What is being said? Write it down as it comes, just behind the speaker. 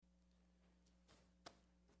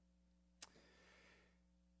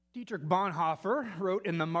Dietrich Bonhoeffer wrote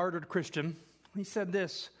in The Martyred Christian, he said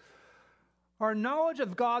this: "Our knowledge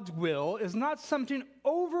of God's will is not something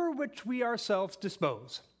over which we ourselves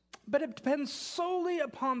dispose, but it depends solely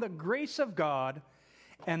upon the grace of God,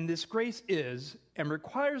 and this grace is and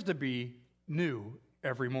requires to be new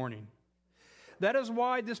every morning. That is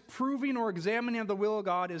why this proving or examining of the will of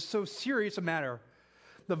God is so serious a matter.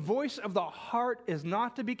 The voice of the heart is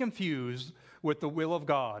not to be confused with the will of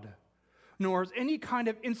God, nor is any kind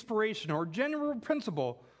of inspiration or general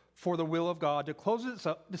principle for the will of God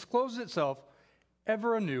discloses itself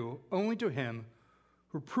ever anew only to him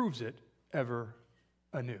who proves it ever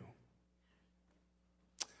anew."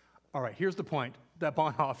 All right, here's the point that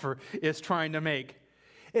Bonhoeffer is trying to make,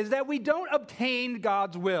 is that we don't obtain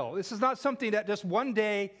God's will. This is not something that just one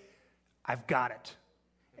day, I've got it,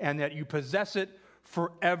 and that you possess it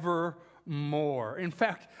forevermore. In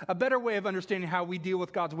fact, a better way of understanding how we deal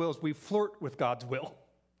with God's will is we flirt with God's will.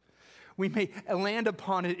 We may land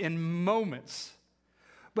upon it in moments.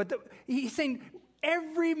 But he's saying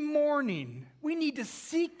every morning we need to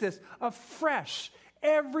seek this afresh.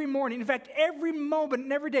 Every morning, in fact, every moment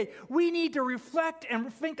and every day, we need to reflect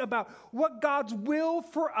and think about what God's will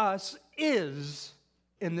for us is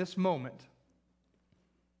in this moment.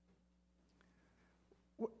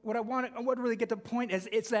 What I want to really get the point is,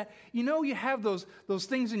 it's that, you have those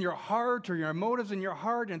things in your heart, or your motives in your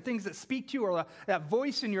heart, and things that speak to you, or that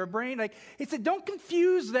voice in your brain. Like, it's that don't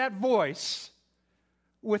confuse that voice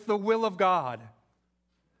with the will of God.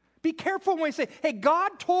 Be careful when you say, hey,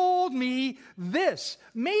 God told me this.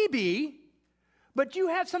 Maybe, but you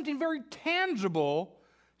have something very tangible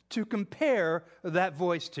to compare that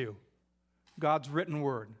voice to. God's written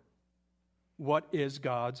word. What is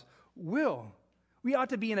God's will? We ought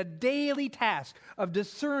to be in a daily task of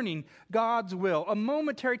discerning God's will, a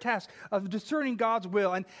momentary task of discerning God's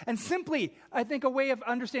will. And simply, I think a way of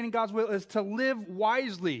understanding God's will is to live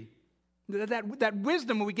wisely. That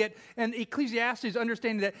wisdom we get in Ecclesiastes,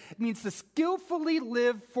 understanding that it means to skillfully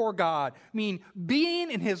live for God, mean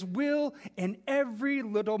being in his will in every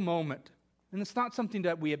little moment. And it's not something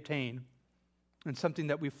that we obtain, and something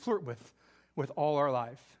that we flirt with all our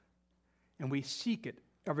life. And we seek it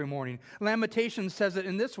every morning. Lamentations says it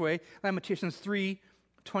in this way, Lamentations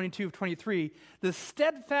 3:22-23, "The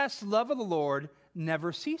steadfast love of the Lord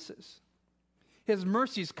never ceases. His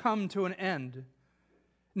mercies come to an end."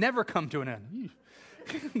 Never come to an end.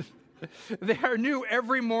 They are new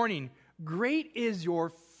every morning. Great is your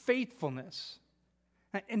faithfulness.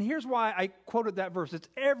 And here's why I quoted that verse. It's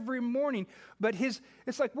every morning. But it's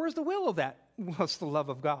like, where's the will of that? Well, it's the love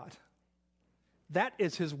of God. That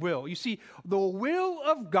is his will. You see, the will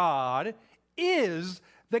of God is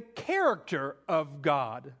the character of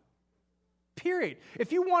God. Period.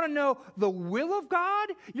 If you want to know the will of God,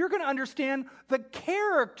 you're going to understand the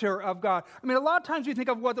character of God. I mean, a lot of times we think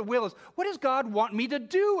of what the will is. What does God want me to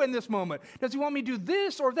do in this moment? Does he want me to do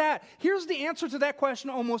this or that? Here's the answer to that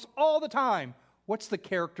question almost all the time. What's the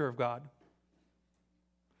character of God?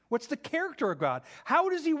 What's the character of God? How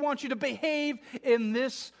does he want you to behave in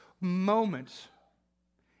this moment?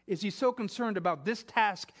 Is he so concerned about this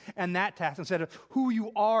task and that task instead of who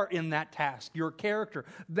you are in that task, your character?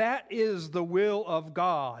 That is the will of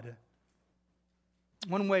God.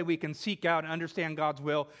 One way we can seek out and understand God's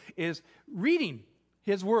will is reading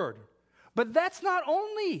his word. But that's not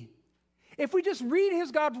only. If we just read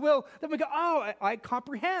God's will, then we go, oh, I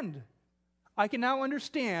comprehend. I can now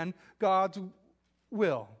understand God's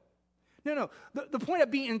will. No. The point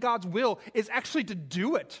of being in God's will is actually to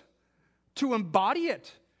do it, to embody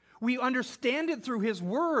it. We understand it through his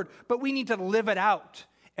word, but we need to live it out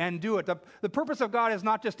and do it. The purpose of God is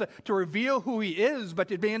not just to reveal who he is, but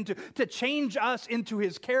to change us into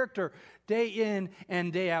his character day in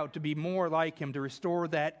and day out, to be more like him, to restore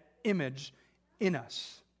that image in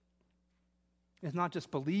us. It's not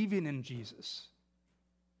just believing in Jesus.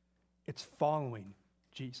 It's following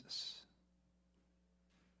Jesus.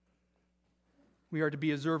 We are to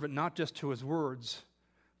be observant not just to his words,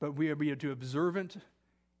 but we are to be observant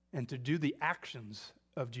and to do the actions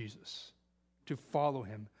of Jesus, to follow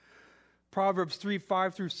him. Proverbs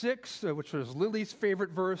 3:5-6, which was Lily's favorite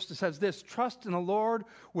verse, it says this: "Trust in the Lord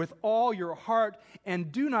with all your heart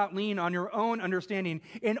and do not lean on your own understanding.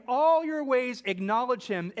 In all your ways acknowledge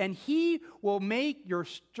him, and he will make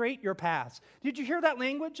straight your paths." Did you hear that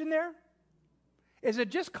language in there? Is it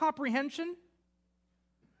just comprehension?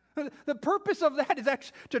 The purpose of that is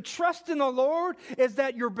actually to trust in the Lord, is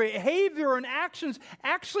that your behavior and actions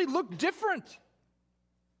actually look different.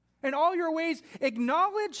 In all your ways,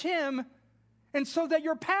 acknowledge him, and so that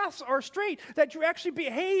your paths are straight, that you actually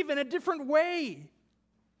behave in a different way.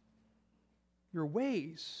 Your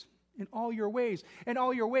ways. in all your ways. In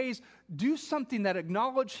all your ways, do something that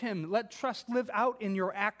acknowledge him. Let trust live out in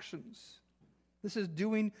your actions. This is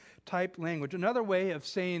doing type language. Another way of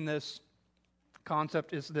saying this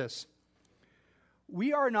concept is this.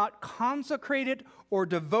 We are not consecrated or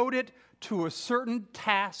devoted to a certain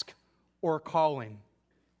task or calling.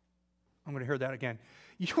 I'm going to hear that again.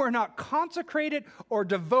 You are not consecrated or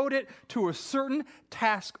devoted to a certain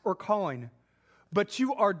task or calling, but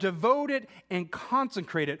you are devoted and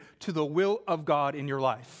consecrated to the will of God in your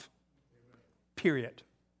life. Period.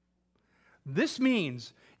 This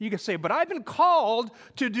means you can say, but I've been called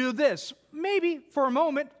to do this. Maybe for a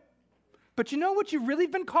moment. But you know what you've really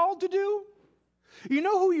been called to do? You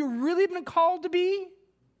know who you've really been called to be?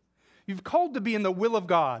 You've called to be in the will of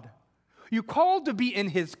God. You're called to be in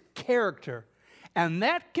his character. And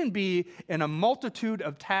that can be in a multitude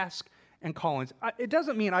of tasks and callings. It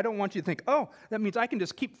doesn't mean I don't want you to think, oh, that means I can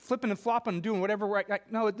just keep flipping and flopping and doing whatever.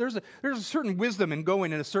 No, there's a certain wisdom in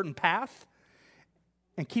going in a certain path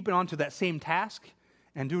and keeping on to that same task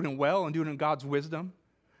and doing it well and doing it in God's wisdom.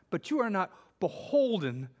 But you are not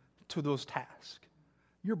beholden to those tasks.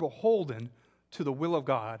 You're beholden to the will of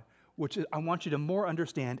God, which I want you to more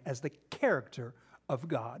understand as the character of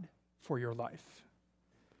God for your life.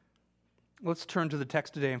 Let's turn to the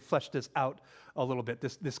text today and flesh this out a little bit,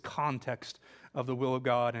 this context of the will of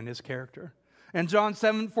God and his character. In John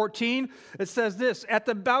 7:14, it says this, at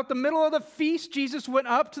about the middle of the feast, Jesus went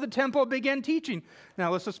up to the temple and began teaching.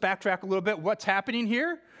 Now, let's just backtrack a little bit. What's happening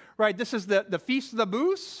here? Right, this is the Feast of the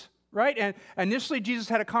Booths, right? And initially, Jesus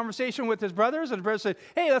had a conversation with his brothers, and his brothers said,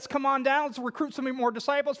 hey, let's come on down. Let's recruit some more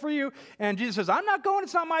disciples for you. And Jesus says, I'm not going.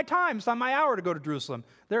 It's not my time. It's not my hour to go to Jerusalem.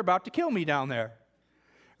 They're about to kill me down there.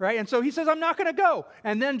 Right? And so he says, I'm not going to go.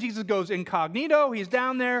 And then Jesus goes incognito. He's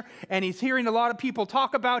down there, and he's hearing a lot of people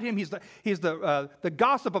talk about him. He's the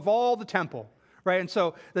gossip of all the temple. Right? And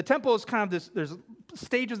so the temple is kind of this, there's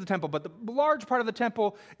stages of the temple, but the large part of the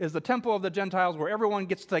temple is the temple of the Gentiles where everyone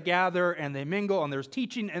gets to gather and they mingle, and there's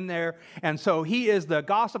teaching in there. And so he is the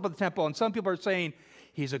gossip of the temple, and some people are saying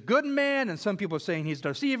he's a good man, and some people are saying he's a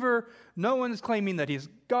deceiver. No one is claiming that he's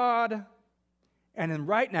God. And then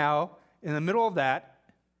right now, in the middle of that,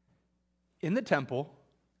 in the temple,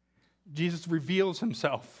 Jesus reveals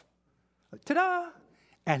himself. Ta-da!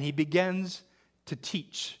 And he begins to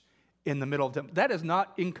teach in the middle of the temple. That is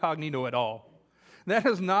not incognito at all. That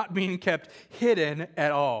is not being kept hidden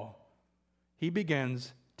at all. He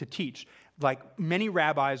begins to teach like many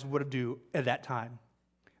rabbis would have do at that time.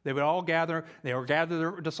 They would all gather. They would gather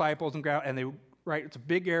their disciples and they right. It's a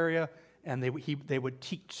big area, and they would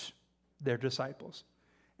teach their disciples.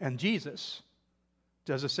 And Jesus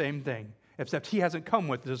does the same thing. Except he hasn't come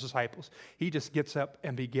with his disciples. He just gets up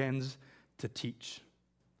and begins to teach.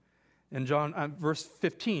 In John, verse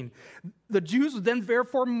 15, the Jews then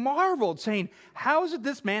therefore marveled, saying, how is it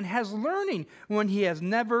this man has learning when he has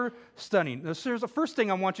never studied? Now, the first thing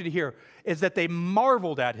I want you to hear is that they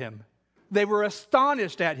marveled at him. They were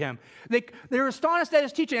astonished at him. They were astonished at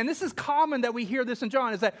his teaching. And this is common that we hear this in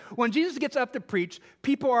John, is that when Jesus gets up to preach,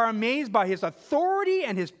 people are amazed by his authority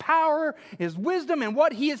and his power, his wisdom, and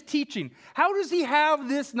what he is teaching. How does he have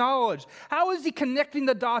this knowledge? How is he connecting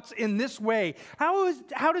the dots in this way? How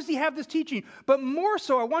does he have this teaching? But more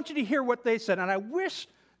so, I want you to hear what they said. And I wish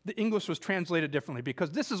the English was translated differently,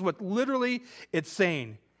 because this is what literally it's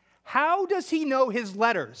saying. How does he know his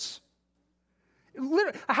letters?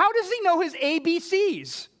 How does he know his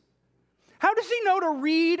ABCs? How does he know to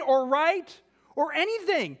read or write or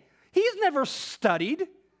anything? He's never studied.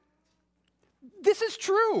 This is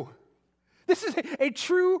true. This is a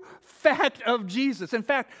true fact of Jesus. In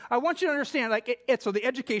fact, I want you to understand, so the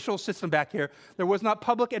educational system back here, there was not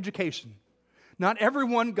public education. Not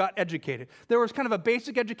everyone got educated. There was kind of a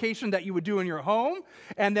basic education that you would do in your home,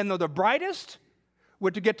 and then the brightest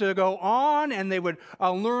would get to go on, and they would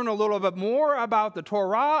learn a little bit more about the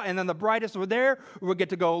Torah, and then the brightest were there would get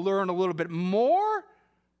to go learn a little bit more.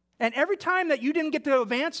 And every time that you didn't get to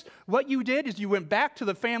advance, what you did is you went back to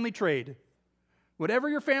the family trade. Whatever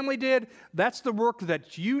your family did, that's the work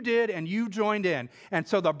that you did, and you joined in. And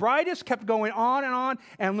so the brightest kept going on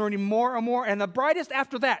and learning more and more. And the brightest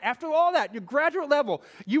after that, after all that, your graduate level,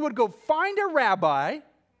 you would go find a rabbi,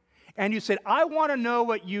 and you said, I want to know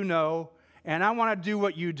what you know, and I want to do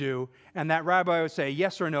what you do. And that rabbi would say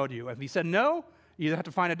yes or no to you. If he said no, you either have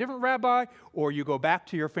to find a different rabbi or you go back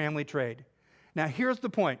to your family trade. Now, here's the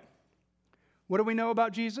point. What do we know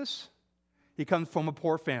about Jesus? He comes from a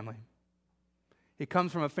poor family. He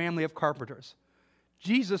comes from a family of carpenters.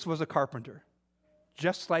 Jesus was a carpenter,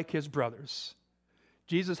 just like his brothers.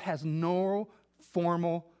 Jesus has no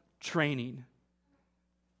formal training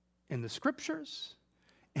in the scriptures,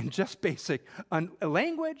 in just basic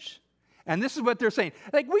language. And this is what they're saying.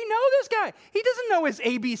 Like, we know this guy. He doesn't know his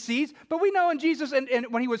ABCs, but we know in Jesus, and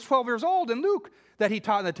when he was 12 years old in Luke, that he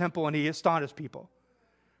taught in the temple and he astonished people.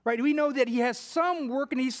 Right? We know that he has some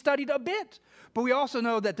work and he's studied a bit. But we also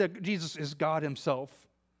know that Jesus is God himself,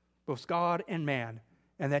 both God and man,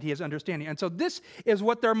 and that he has understanding. And so this is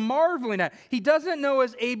what they're marveling at. He doesn't know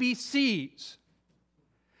his ABCs.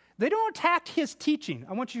 They don't attack his teaching.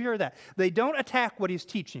 I want you to hear that. They don't attack what he's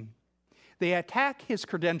teaching. They attack his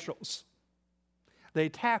credentials. They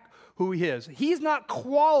attack who he is. He's not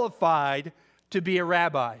qualified to be a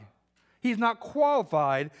rabbi. He's not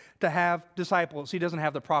qualified to have disciples. He doesn't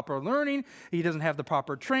have the proper learning. He doesn't have the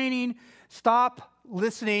proper training. Stop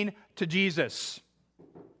listening to Jesus.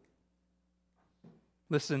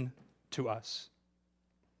 Listen to us.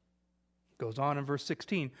 Goes on in verse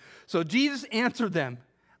 16. So Jesus answered them,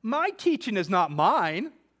 my teaching is not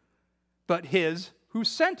mine, but his who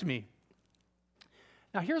sent me.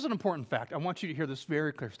 Now, here's an important fact. I want you to hear this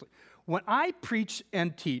very clearly. When I preach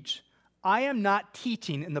and teach, I am not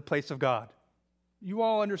teaching in the place of God. You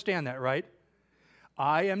all understand that, right?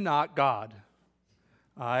 I am not God.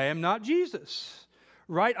 I am not Jesus,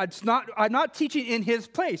 right? I'm not teaching in his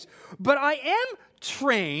place, but I am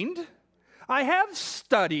trained. I have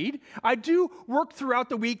studied. I do work throughout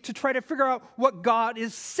the week to try to figure out what God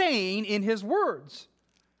is saying in his words.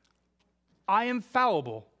 I am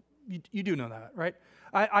fallible. You do know that, right?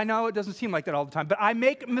 I know it doesn't seem like that all the time, but I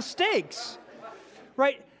make mistakes,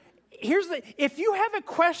 right? If you have a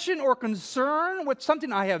question or concern with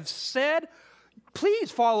something I have said,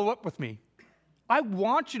 please follow up with me. I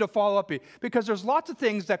want you to follow up because there's lots of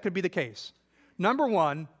things that could be the case. Number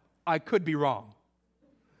one, I could be wrong.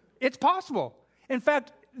 It's possible. In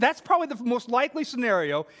fact, that's probably the most likely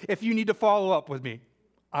scenario if you need to follow up with me.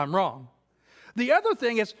 I'm wrong. The other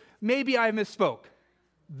thing is maybe I misspoke.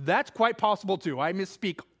 That's quite possible too. I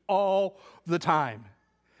misspeak all the time.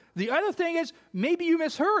 The other thing is maybe you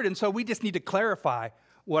misheard, and so we just need to clarify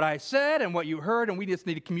what I said and what you heard, and we just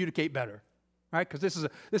need to communicate better, right? Because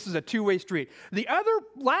this is a two-way street. The other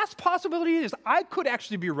last possibility is I could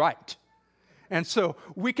actually be right, and so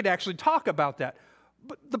we could actually talk about that.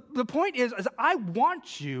 But the point is I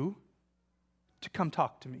want you to come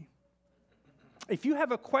talk to me. If you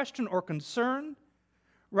have a question or concern,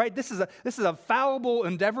 right, this is a fallible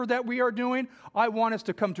endeavor that we are doing. I want us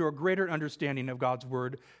to come to a greater understanding of God's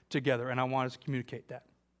word together, and I want us to communicate that.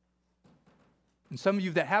 And some of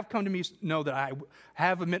you that have come to me know that I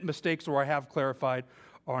have admit mistakes or I have clarified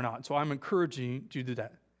or not. So I'm encouraging you to do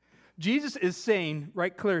that. Jesus is saying,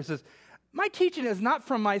 right clear, he says, my teaching is not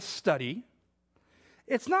from my study.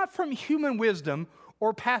 It's not from human wisdom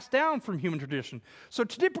or passed down from human tradition. So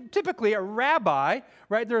typically a rabbi,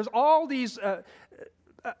 right, there's all these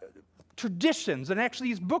traditions and actually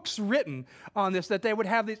these books written on this that they would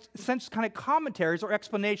have these sense kind of commentaries or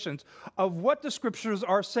explanations of what the scriptures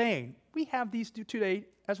are saying. We have these today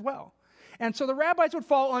as well. And so the rabbis would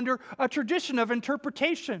fall under a tradition of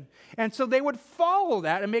interpretation. And so they would follow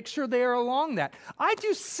that and make sure they are along that. I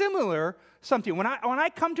do similar something. When I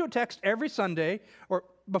come to a text every Sunday, or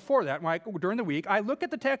before that, during the week, I look at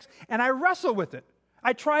the text and I wrestle with it.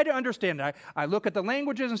 I try to understand it. I look at the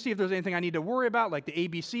languages and see if there's anything I need to worry about, like the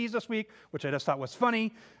ABCs this week, which I just thought was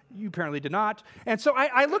funny. You apparently did not. And so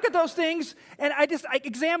I look at those things and I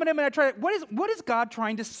examine them and I try, what is God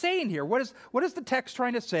trying to say in here? What is the text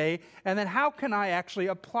trying to say? And then how can I actually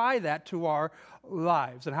apply that to our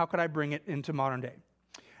lives? And how can I bring it into modern day?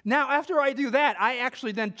 Now, after I do that, I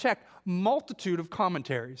actually then check multitude of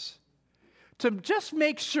commentaries to just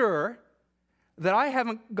make sure that I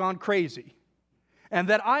haven't gone crazy and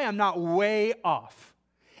that I am not way off.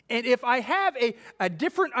 And if I have a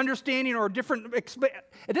different understanding or a different,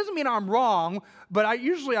 it doesn't mean I'm wrong, but I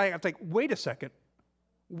have to think, wait a second.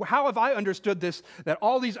 How have I understood this that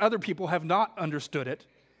all these other people have not understood it?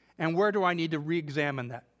 And where do I need to re-examine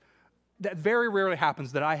that? That very rarely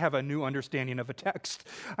happens that I have a new understanding of a text.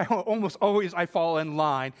 Almost always I fall in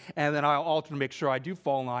line, and then I'll alter to make sure I do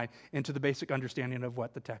fall in line into the basic understanding of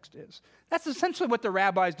what the text is. That's essentially what the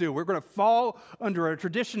rabbis do. We're going to fall under a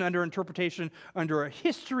tradition, under interpretation, under a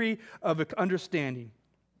history of understanding.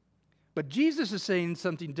 But Jesus is saying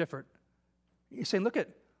something different. He's saying, look,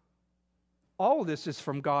 all of this is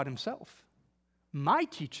from God himself. My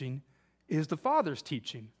teaching is the Father's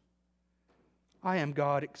teaching. I am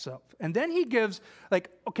God itself. And then he gives,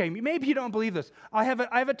 okay, maybe you don't believe this. I have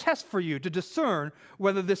a test for you to discern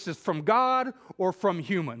whether this is from God or from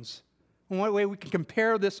humans. And what way we can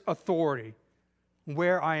compare this authority,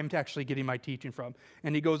 where I am actually getting my teaching from.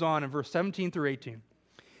 And he goes on in verse 17 through 18.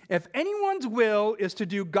 If anyone's will is to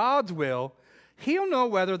do God's will, He'll know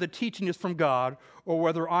whether the teaching is from God or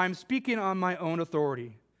whether I'm speaking on my own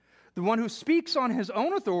authority. The one who speaks on his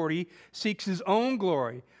own authority seeks his own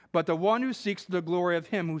glory, but the one who seeks the glory of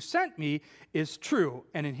him who sent me is true,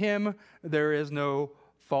 and in him there is no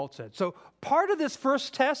falsehood. So part of this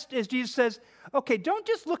first test is Jesus says, okay, don't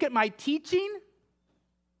just look at my teaching,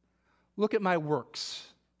 look at my works.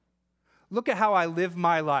 Look at how I live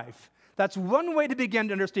my life. That's one way to begin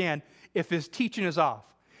to understand if his teaching is off.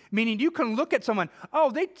 Meaning you can look at someone,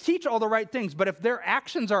 oh, they teach all the right things, but if their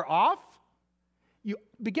actions are off, you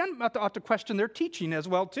begin to question their teaching as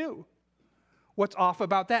well too. What's off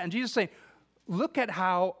about that? And Jesus is saying, look at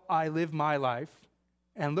how I live my life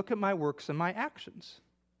and look at my works and my actions.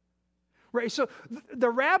 Right? So the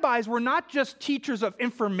rabbis were not just teachers of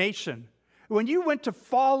information. When you went to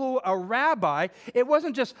follow a rabbi, it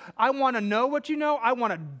wasn't just, I want to know what you know, I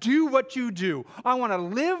want to do what you do. I want to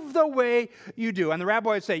live the way you do. And the rabbi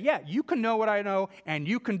would say, yeah, you can know what I know and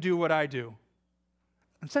you can do what I do.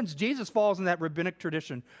 And since Jesus falls in that rabbinic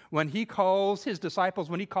tradition, when he calls his disciples,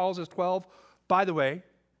 when he calls his 12, by the way,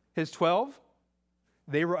 his 12,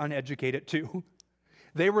 they were uneducated too.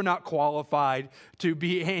 They were not qualified to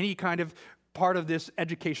be any kind of part of this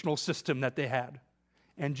educational system that they had.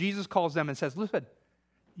 And Jesus calls them and says, listen,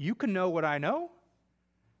 you can know what I know,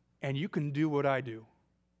 and you can do what I do.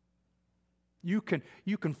 You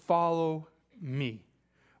can follow me,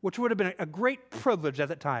 which would have been a great privilege at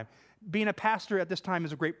that time. Being a pastor at this time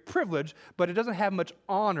is a great privilege, but it doesn't have much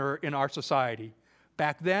honor in our society.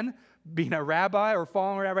 Back then, being a rabbi or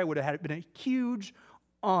following a rabbi would have been a huge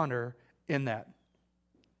honor in that.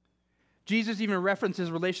 Jesus even references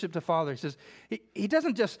his relationship to Father. He says, he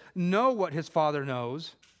doesn't just know what his Father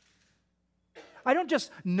knows. I don't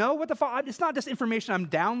just know what the Father, it's not just information I'm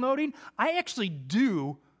downloading. I actually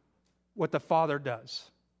do what the Father does.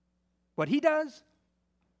 What he does,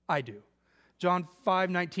 I do. John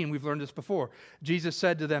 5:19, we've learned this before. Jesus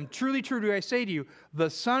said to them, truly, truly, I say to you,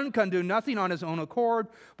 the Son can do nothing on his own accord,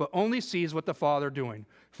 but only sees what the Father doing.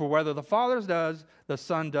 For whether the Father does, the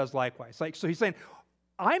Son does likewise. So he's saying,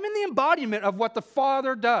 I'm in the embodiment of what the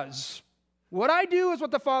Father does. What I do is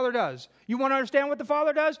what the Father does. You want to understand what the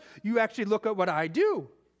Father does? You actually look at what I do.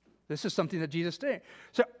 This is something that Jesus did.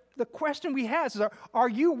 So the question we have is, are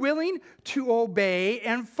you willing to obey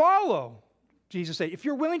and follow? Jesus said, if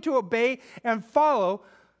you're willing to obey and follow,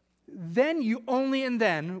 then you only and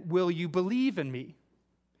then will you believe in me.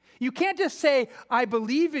 You can't just say, I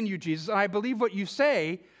believe in you, Jesus, and I believe what you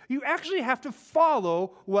say. You actually have to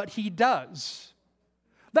follow what he does.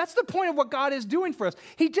 That's the point of what God is doing for us.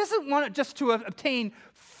 He doesn't want it just to obtain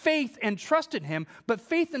faith and trust in him, but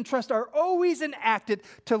faith and trust are always enacted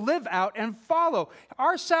to live out and follow.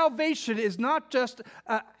 Our salvation is not just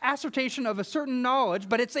an assertion of a certain knowledge,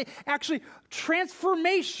 but it's actually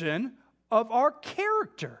transformation of our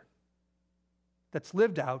character that's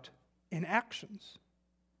lived out in actions.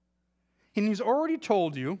 And he's already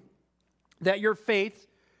told you that your faith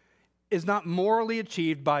is not morally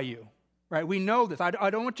achieved by you. Right? We know this. I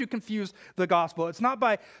don't want you to confuse the gospel. It's not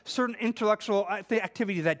by certain intellectual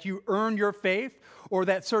activity that you earn your faith or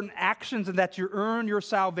that certain actions and that you earn your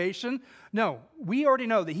salvation. No, we already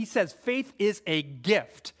know that he says faith is a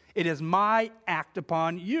gift. It is my act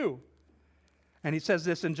upon you. And he says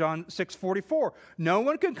this in John 6:44. No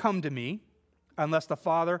one can come to me unless the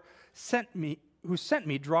Father who sent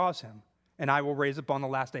me draws him, and I will raise up on the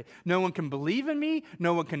last day. No one can believe in me,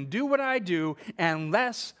 no one can do what I do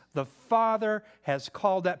unless the Father has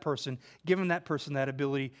called that person, given that person that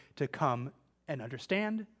ability to come and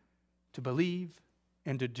understand, to believe,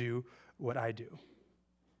 and to do what I do.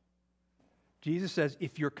 Jesus says,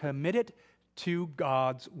 if you're committed to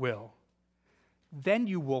God's will, then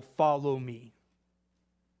you will follow me.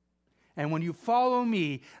 And when you follow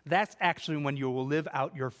me, that's actually when you will live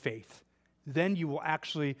out your faith. Then you will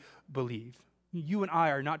actually believe. You and I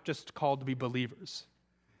are not just called to be believers.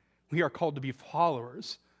 We are called to be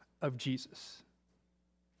followers of Jesus.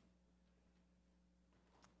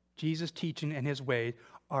 Jesus' teaching and his way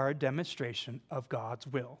are a demonstration of God's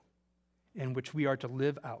will in which we are to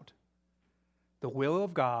live out. The will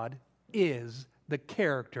of God is the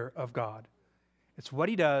character of God. It's what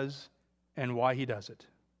he does and why he does it.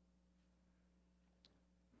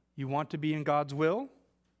 You want to be in God's will?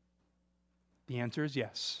 The answer is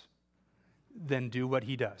yes. Then do what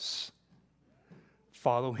he does.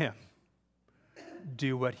 Follow him.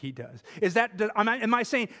 Do what he does. Am I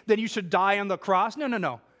saying that you should die on the cross?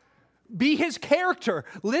 No. Be his character.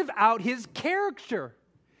 Live out his character.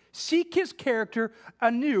 Seek his character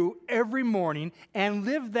anew every morning and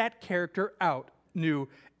live that character out new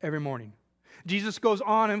every morning. Jesus goes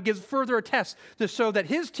on and gives further a test to show that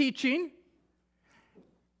his teaching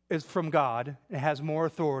is from God and has more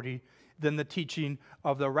authority than the teaching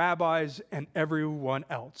of the rabbis and everyone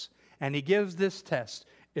else. And he gives this test,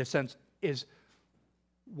 in a sense, is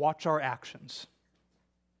watch our actions.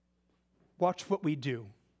 Watch what we do.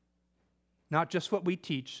 Not just what we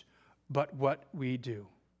teach, but what we do.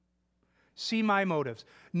 See my motives.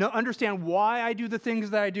 Understand why I do the things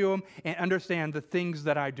that I do them, and understand the things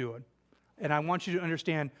that I do. And I want you to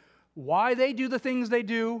understand why they do the things they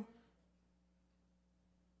do,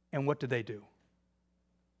 and what do they do.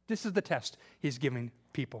 This is the test he's giving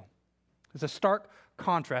people. It's a stark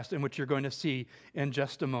contrast in which you're going to see in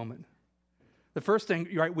just a moment. The first thing,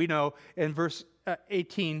 right, we know in verse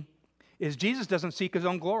 18 is Jesus doesn't seek his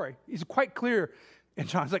own glory. He's quite clear in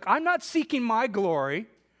John. He's like, I'm not seeking my glory.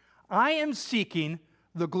 I am seeking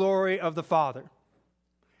the glory of the Father.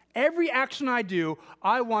 Every action I do,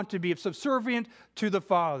 I want to be subservient to the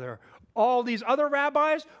Father. All these other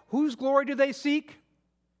rabbis, whose glory do they seek?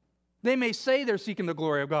 They may say they're seeking the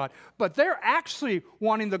glory of God, but they're actually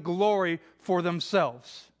wanting the glory for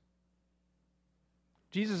themselves.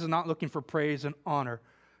 Jesus is not looking for praise and honor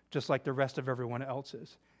just like the rest of everyone else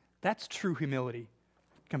is. That's true humility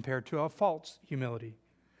compared to a false humility.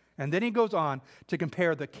 And then he goes on to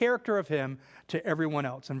compare the character of him to everyone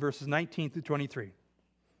else in verses 19 through 23.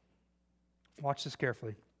 Watch this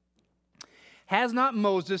carefully. Has not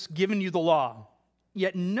Moses given you the law?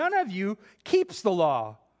 Yet none of you keeps the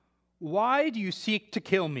law. Why do you seek to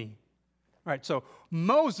kill me? All right, so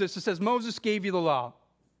Moses, it says Moses gave you the law,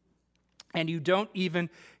 and you don't even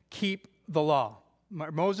keep the law.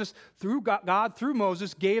 Moses, through God, through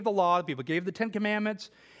Moses, gave the law to people, gave the 10 Commandments,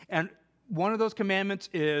 and one of those commandments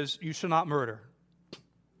is you shall not murder.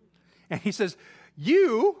 And he says,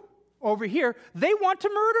 you, over here, they want to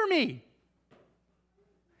murder me.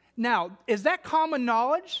 Now, is that common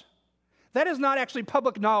knowledge? That is not actually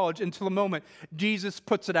public knowledge until the moment Jesus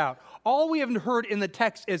puts it out. All we have heard in the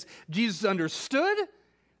text is Jesus understood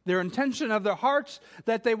their intention of their hearts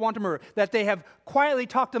that they want to murder, that they have quietly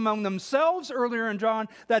talked among themselves earlier in John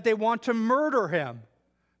that they want to murder him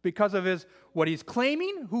because of what he's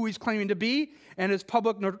claiming, who he's claiming to be, and his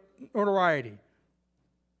public notoriety.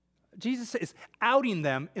 Jesus is outing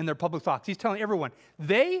them in their public thoughts. He's telling everyone,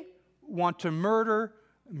 they want to murder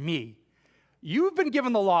me. You've been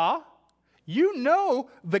given the law. You know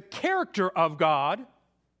the character of God.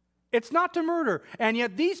 It's not to murder. And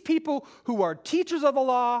yet these people who are teachers of the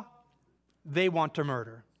law, they want to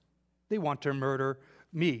murder. They want to murder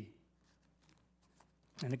me.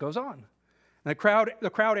 And it goes on. And the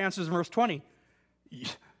crowd answers in verse 20.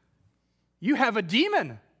 You have a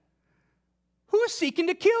demon. Who is seeking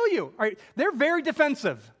to kill you? All right, they're very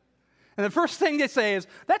defensive. And the first thing they say is,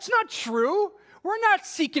 that's not true. We're not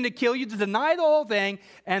seeking to kill you, to deny the whole thing.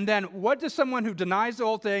 And then what does someone who denies the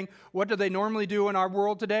whole thing, what do they normally do in our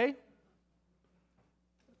world today?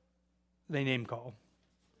 They name call.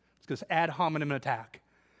 It's this ad hominem attack.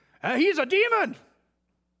 He's a demon.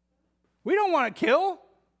 We don't want to kill.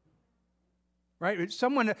 Right?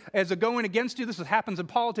 Someone as a going against you, this happens in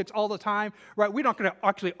politics all the time. Right? We're not going to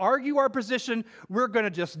actually argue our position. We're going to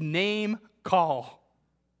just name call.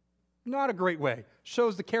 Not a great way.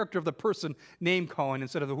 Shows the character of the person name calling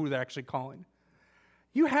instead of who they're actually calling.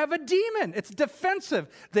 You have a demon. It's defensive.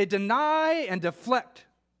 They deny and deflect.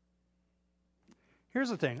 Here's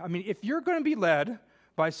the thing. I mean, if you're going to be led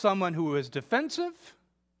by someone who is defensive,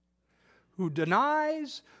 who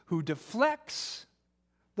denies, who deflects,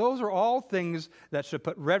 those are all things that should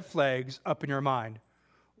put red flags up in your mind.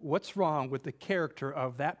 What's wrong with the character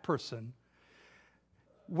of that person?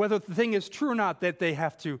 Whether the thing is true or not, that they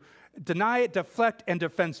have to deny it, deflect, and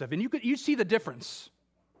defensive. And you see the difference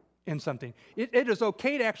in something. It is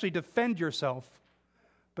okay to actually defend yourself,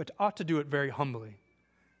 but ought to do it very humbly.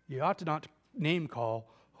 You ought to not name call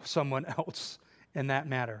someone else in that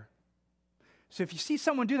matter. So if you see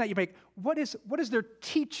someone do that, you make, what is their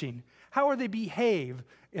teaching? How are they behave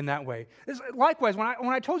in that way? Likewise, when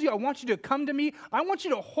I told you I want you to come to me, I want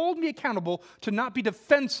you to hold me accountable to not be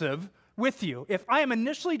defensive with you. If I am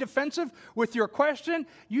initially defensive with your question,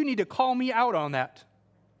 you need to call me out on that.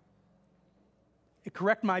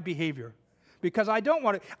 Correct my behavior. Because I don't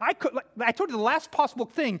want to, I told you the last possible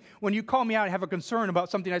thing when you call me out and have a concern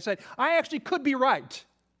about something I said, I actually could be right.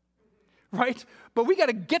 Right? But we got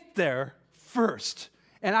to get there first.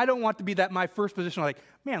 And I don't want to be my first position like,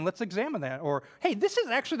 man, let's examine that. Or, hey, this is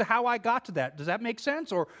actually how I got to that. Does that make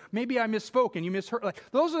sense? Or maybe I misspoke and you misheard.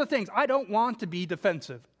 Those are the things. I don't want to be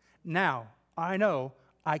defensive. Now, I know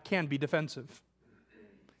I can be defensive.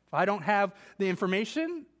 If I don't have the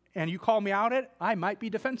information and you call me out I might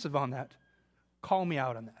be defensive on that. Call me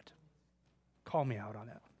out on that. Call me out on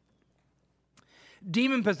that.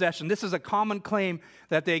 Demon possession. This is a common claim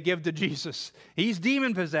that they give to Jesus. He's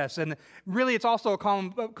demon possessed. And really, it's also a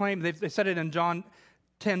common claim. They said it in John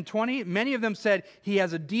 10:20. Many of them said he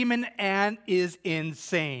has a demon and is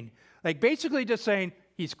insane. Like basically just saying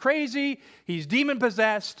he's crazy, he's demon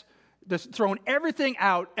possessed, just throwing everything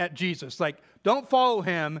out at Jesus. Like, don't follow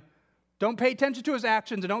him. Don't pay attention to his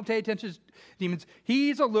actions and don't pay attention to demons.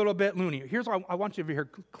 He's a little bit loony. Here's what I want you to hear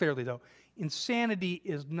clearly, though. Insanity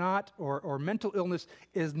is not, or mental illness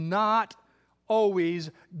is not always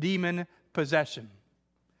demon possession.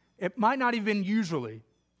 It might not even usually.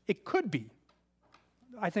 It could be.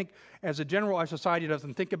 I think as a general, our society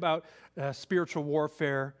doesn't think about spiritual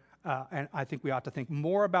warfare, and I think we ought to think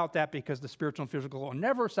more about that because the spiritual and physical are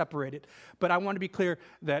never separated. But I want to be clear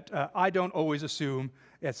that I don't always assume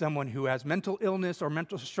as someone who has mental illness or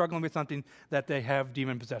mental struggling with something that they have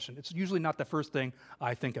demon possession. It's usually not the first thing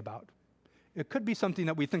I think about. It could be something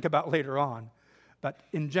that we think about later on, but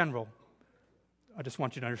in general, I just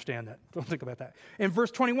want you to understand that. Don't think about that. In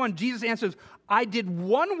verse 21, Jesus answers, I did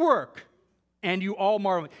one work and you all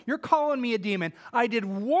marveled. You're calling me a demon. I did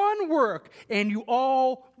one work and you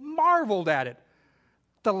all marveled at it.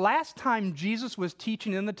 The last time Jesus was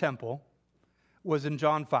teaching in the temple was in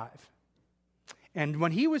John 5. And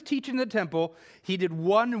when he was teaching in the temple, he did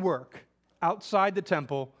one work outside the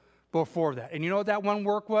temple before that. And you know what that one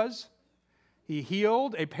work was? He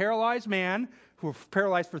healed a paralyzed man who was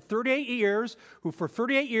paralyzed for 38 years, who for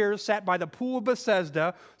 38 years sat by the pool of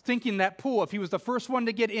Bethesda, thinking that pool, if he was the first one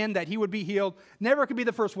to get in, that he would be healed. Never could be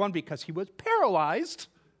the first one because he was paralyzed.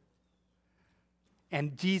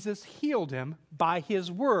 And Jesus healed him by his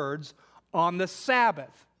words on the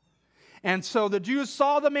Sabbath. And so the Jews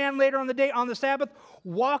saw the man later on the day on the Sabbath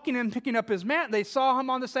walking and picking up his mat. They saw him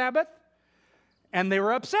on the Sabbath, and they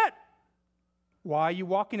were upset. Why are you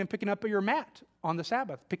walking and picking up your mat on the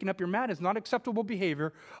Sabbath? Picking up your mat is not acceptable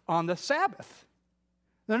behavior on the Sabbath.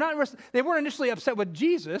 They weren't initially upset with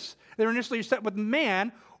Jesus. They were initially upset with the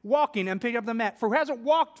man walking and picking up the mat, for who hasn't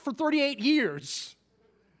walked for 38 years.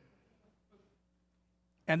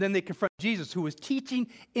 And then they confront Jesus, who was teaching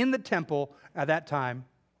in the temple at that time.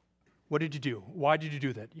 What did you do? Why did you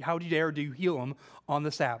do that? How dare do you heal him on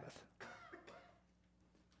the Sabbath?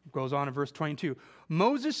 It goes on in verse 22.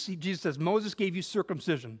 Jesus says, Moses gave you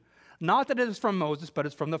circumcision. Not that it is from Moses, but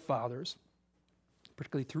it's from the fathers,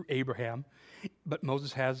 particularly through Abraham. But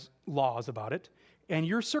Moses has laws about it. And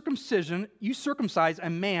your circumcision, you circumcise a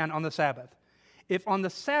man on the Sabbath. If on the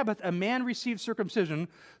Sabbath a man receives circumcision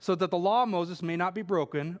so that the law of Moses may not be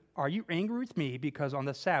broken, are you angry with me because on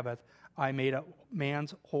the Sabbath I made a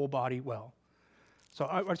man's whole body well? So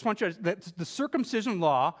I just want you to, that the circumcision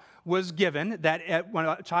law was given that when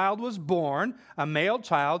a child was born, a male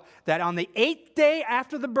child, that on the 8th day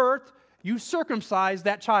after the birth, you circumcise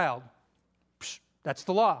that child. That's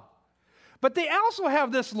the law. But they also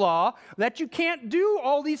have this law that you can't do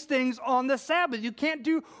all these things on the Sabbath. You can't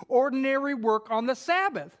do ordinary work on the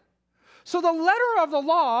Sabbath. So the letter of the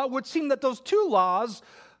law would seem that those two laws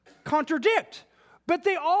contradict. But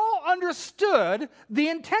they all understood the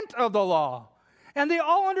intent of the law. And they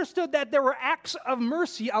all understood that there were acts of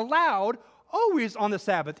mercy allowed always on the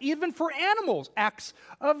Sabbath, even for animals, acts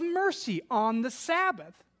of mercy on the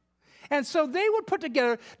Sabbath. And so they would put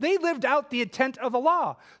together, they lived out the intent of the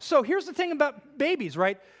law. So here's the thing about babies,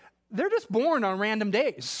 right? They're just born on random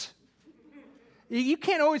days. You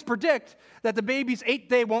can't always predict that the baby's 8th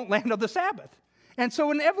day won't land on the Sabbath. And so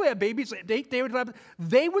whenever they have babies,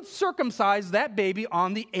 they would circumcise that baby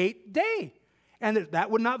on the 8th day. And that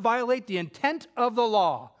would not violate the intent of the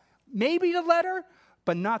law. Maybe the letter,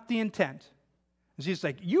 but not the intent. Jesus is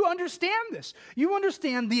like, you understand this. You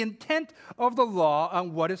understand the intent of the law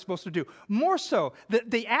on what it's supposed to do. More so,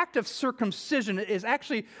 the act of circumcision is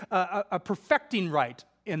actually a perfecting rite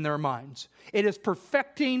in their minds. It is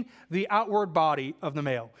perfecting the outward body of the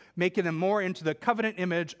male, making them more into the covenant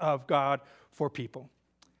image of God for people.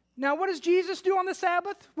 Now, what does Jesus do on the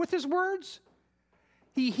Sabbath with his words?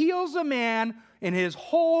 He heals a man in his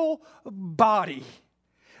whole body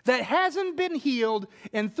that hasn't been healed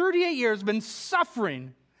in 38 years, been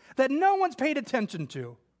suffering, that no one's paid attention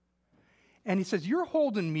to. And he says, you're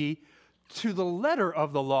holding me to the letter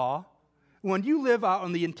of the law when you live out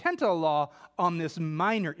on the intent of the law on this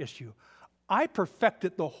minor issue. I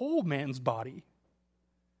perfected the whole man's body.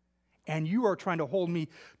 And you are trying to hold me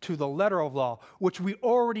to the letter of law, which we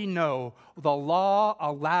already know the law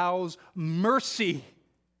allows mercy.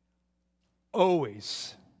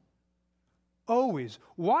 Always. Always.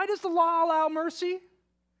 Why does the law allow mercy?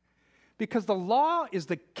 Because the law is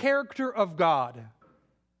the character of God.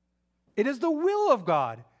 It is the will of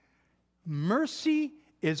God. Mercy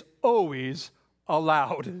is always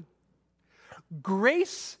allowed.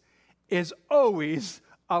 Grace is always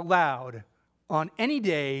allowed on any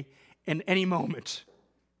day and any moment.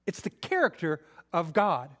 It's the character of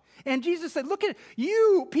God. And Jesus said, look at it.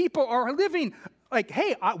 You people are living like,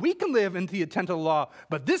 hey, we can live into the intent of the law,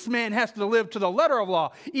 but this man has to live to the letter of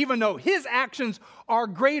law, even though his actions are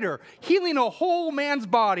greater. Healing a whole man's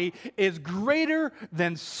body is greater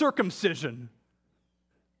than circumcision.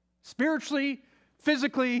 Spiritually,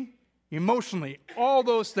 physically, emotionally, all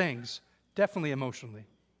those things, definitely emotionally.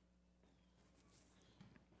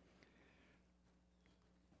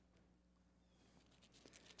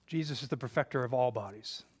 Jesus is the perfecter of all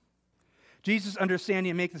bodies. Jesus' understanding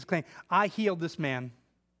and make this claim, I healed this man,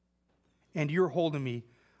 and you're holding me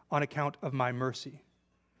on account of my mercy.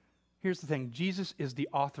 Here's the thing, Jesus is the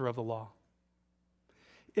author of the law.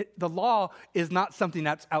 The law is not something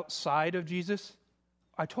that's outside of Jesus.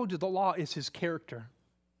 I told you the law is his character.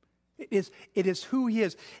 It is who he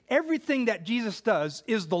is. Everything that Jesus does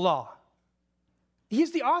is the law.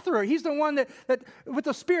 He's the author. He's the one that with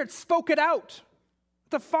the Spirit spoke it out.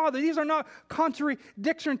 The Father, these are not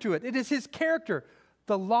contradiction to it. It is his character.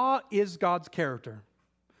 The law is God's character.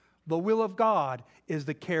 The will of God is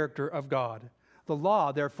the character of God. The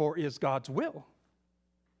law, therefore, is God's will.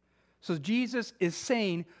 So Jesus is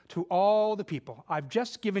saying to all the people, I've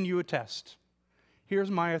just given you a test.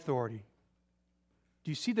 Here's my authority.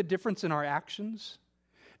 Do you see the difference in our actions?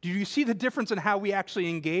 Do you see the difference in how we actually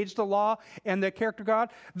engage the law and the character of God?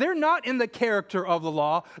 They're not in the character of the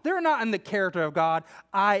law. They're not in the character of God.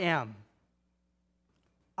 I am.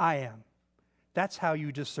 I am. That's how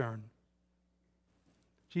you discern.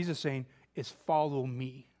 Jesus saying is follow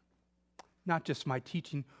me. Not just my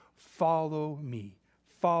teaching, follow me.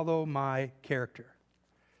 Follow my character.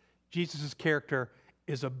 Jesus' character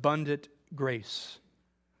is abundant grace,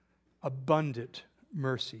 abundant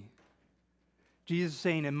mercy. Jesus is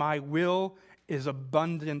saying, and my will is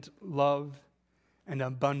abundant love and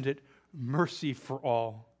abundant mercy for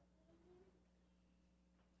all.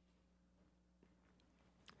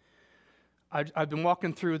 I've been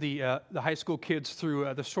walking through the high school kids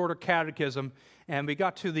through the shorter catechism, and we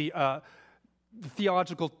got to the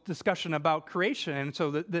theological discussion about creation. And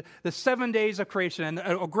so the 7 days of creation, and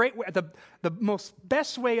a great way, the most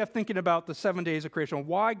best way of thinking about the 7 days of creation,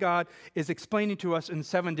 why God is explaining to us in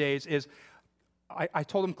 7 days is, I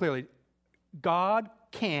told him clearly, God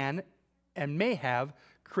can and may have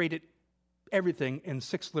created everything in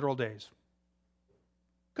 6 literal days.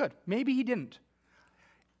 Good. Maybe he didn't.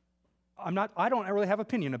 I don't really have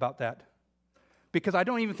opinion about that, because I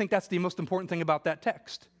don't even think that's the most important thing about that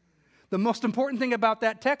text. The most important thing about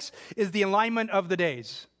that text is the alignment of the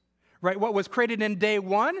days, right? What was created in day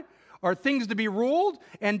 1 are things to be ruled,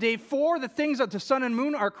 and day 4, the things of the sun and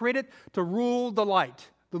moon are created to rule the light,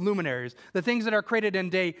 the luminaries. The things that are created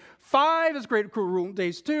in day 5 is created to rule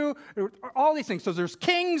days 2, all these things. So there's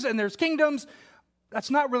kings and there's kingdoms.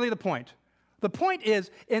 That's not really the point. The point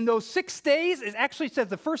is, in those 6 days, it actually says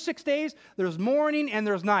the first 6 days, there's morning and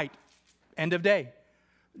there's night, end of day.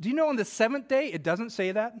 Do you know on the 7th day, it doesn't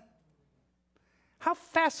say that? How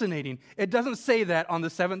fascinating. It doesn't say that on the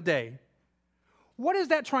 7th day. What is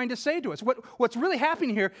that trying to say to us? What's really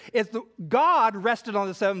happening here is God rested on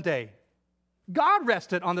the 7th day. God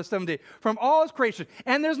rested on the 7th day from all his creation.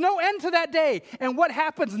 And there's no end to that day. And what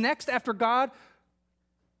happens next after God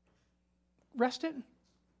rested?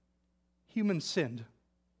 Humans sinned,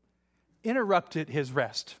 interrupted his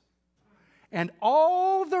rest. And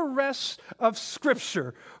all the rest of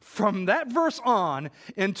Scripture, from that verse on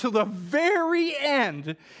until the very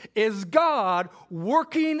end, is God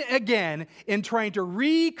working again in trying to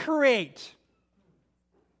recreate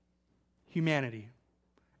humanity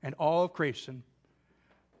and all of creation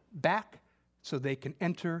back so they can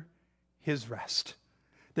enter his rest.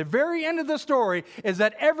 The very end of the story is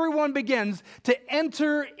that everyone begins to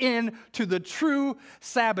enter into the true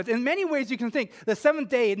Sabbath. In many ways, you can think the 7th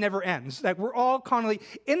day, it never ends. Like we're all constantly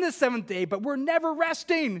in the 7th day, but we're never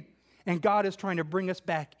resting. And God is trying to bring us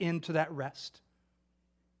back into that rest.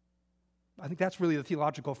 I think that's really the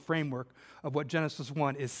theological framework of what Genesis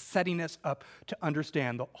 1 is setting us up to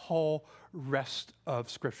understand the whole rest of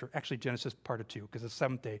Scripture. Actually, Genesis part of 2, because the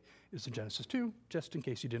 7th day is in Genesis 2, just in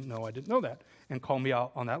case you didn't know I didn't know that, and call me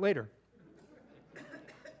out on that later.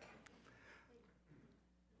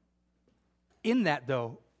 In that,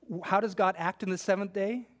 though, how does God act in the 7th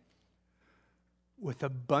day? With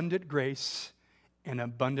abundant grace and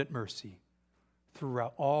abundant mercy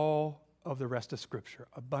throughout all of the rest of Scripture.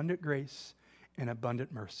 Abundant grace and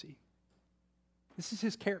abundant mercy. This is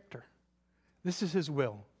his character. This is his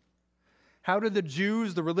will. How did the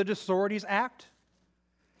Jews, the religious authorities, act?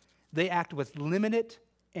 They act with limited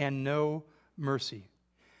and no mercy.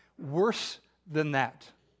 Worse than that,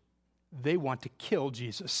 they want to kill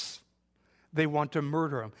Jesus. They want to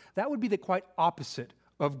murder him. That would be the quite opposite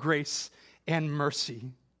of grace and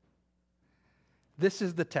mercy. This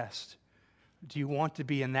is the test. Do you want to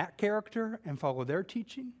be in that character and follow their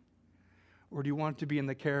teaching? Or do you want to be in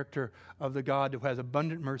the character of the God who has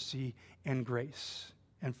abundant mercy and grace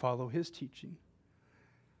and follow his teaching?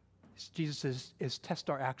 Jesus says, is test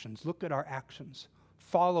our actions. Look at our actions.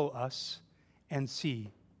 Follow us and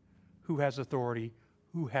see who has authority,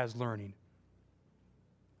 who has learning.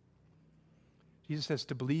 Jesus says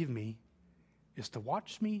to believe me is to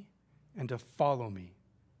watch me and to follow me.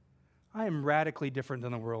 I am radically different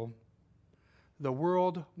than the world. The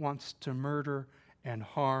world wants to murder and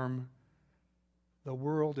harm. The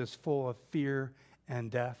world is full of fear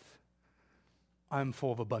and death. I'm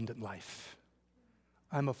full of abundant life.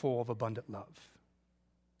 I'm full of abundant love.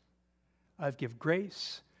 I give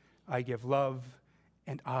grace, I give love,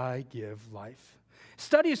 and I give life.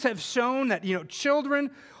 Studies have shown that,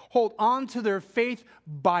 children hold on to their faith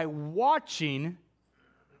by watching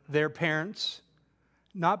their parents,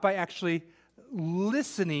 not by actually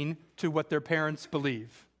listening to what their parents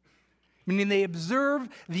believe. Meaning they observe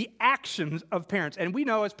the actions of parents. And we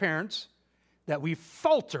know as parents that we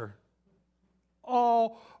falter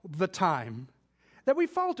all the time. That we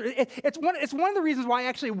falter. It's one of the reasons why I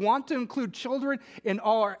actually want to include children in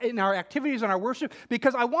our activities and our worship,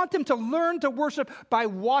 because I want them to learn to worship by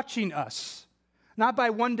watching us, not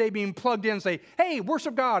by one day being plugged in and say, hey,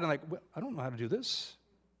 worship God. And like, well, I don't know how to do this.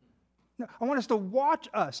 No, I want us to watch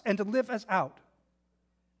us and to live us out.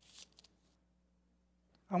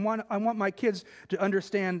 I want my kids to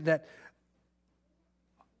understand that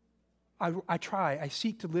I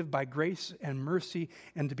seek to live by grace and mercy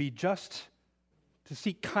and to be just, to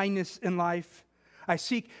seek kindness in life. I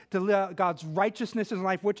seek to live God's righteousness in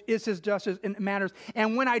life, which is his justice and it matters.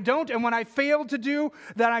 And when I don't, and when I fail to do,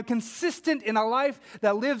 that I'm consistent in a life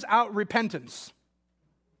that lives out repentance,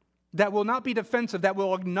 that will not be defensive, that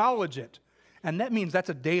will acknowledge it. And that means that's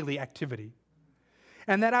a daily activity.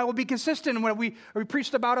 And that I will be consistent in what we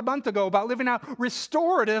preached about a month ago, about living out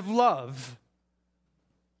restorative love.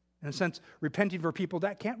 In a sense, repenting for people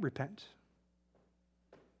that can't repent.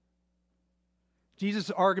 Jesus'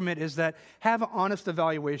 argument is that have an honest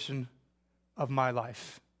evaluation of my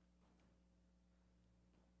life.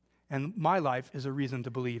 And my life is a reason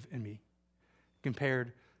to believe in me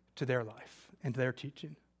compared to their life and to their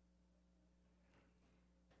teaching.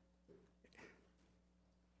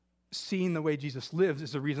 Seeing the way Jesus lives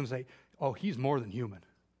is a reason to say, oh, he's more than human.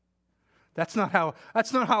 That's not how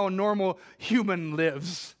a normal human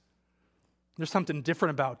lives. There's something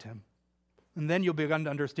different about him. And then you'll begin to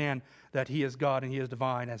understand that he is God and he is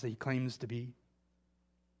divine as he claims to be.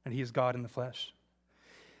 And he is God in the flesh.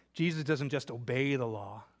 Jesus doesn't just obey the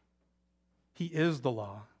law. He is the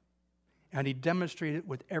law. And he demonstrated it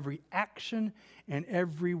with every action and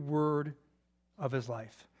every word of his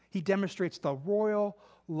life. He demonstrates the royal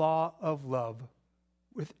law of love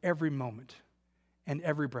with every moment and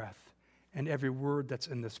every breath and every word that's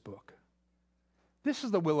in this book. This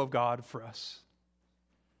is the will of God for us,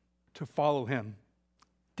 to follow him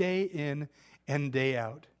day in and day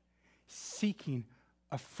out, seeking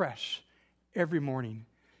afresh every morning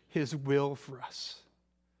his will for us.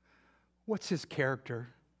 What's his character?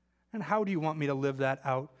 And how do you want me to live that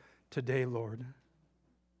out today, Lord?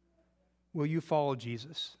 Will you follow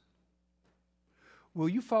Jesus? Will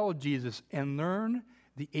you follow Jesus and learn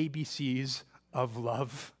the ABCs of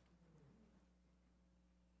love?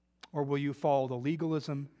 Or will you follow the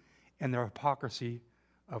legalism and the hypocrisy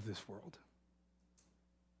of this world?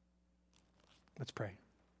 Let's pray.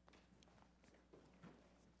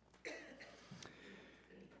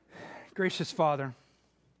 Gracious Father,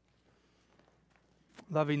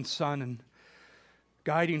 loving Son, and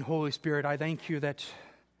guiding Holy Spirit, I thank you that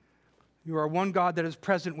you are one God that is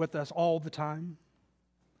present with us all the time.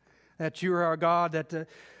 That you are a God that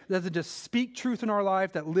doesn't just speak truth in our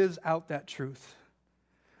life, that lives out that truth.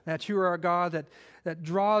 That you are a God that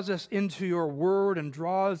draws us into your word and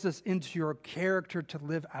draws us into your character to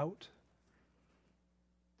live out.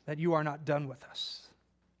 That you are not done with us.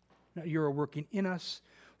 That you are working in us,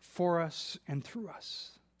 for us, and through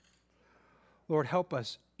us. Lord, help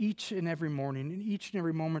us each and every morning, and each and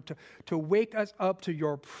every moment to wake us up to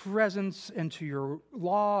your presence and to your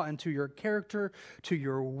law and to your character, to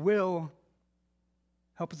your will.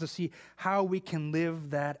 Help us to see how we can live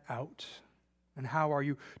that out. And how are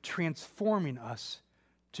you transforming us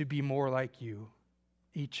to be more like you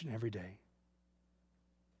each and every day?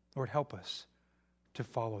 Lord, help us to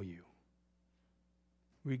follow you.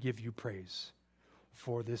 we give you praise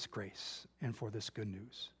for this grace and for this good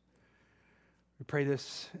news. We pray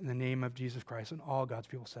this in the name of Jesus Christ, and all God's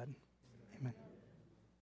people said, amen.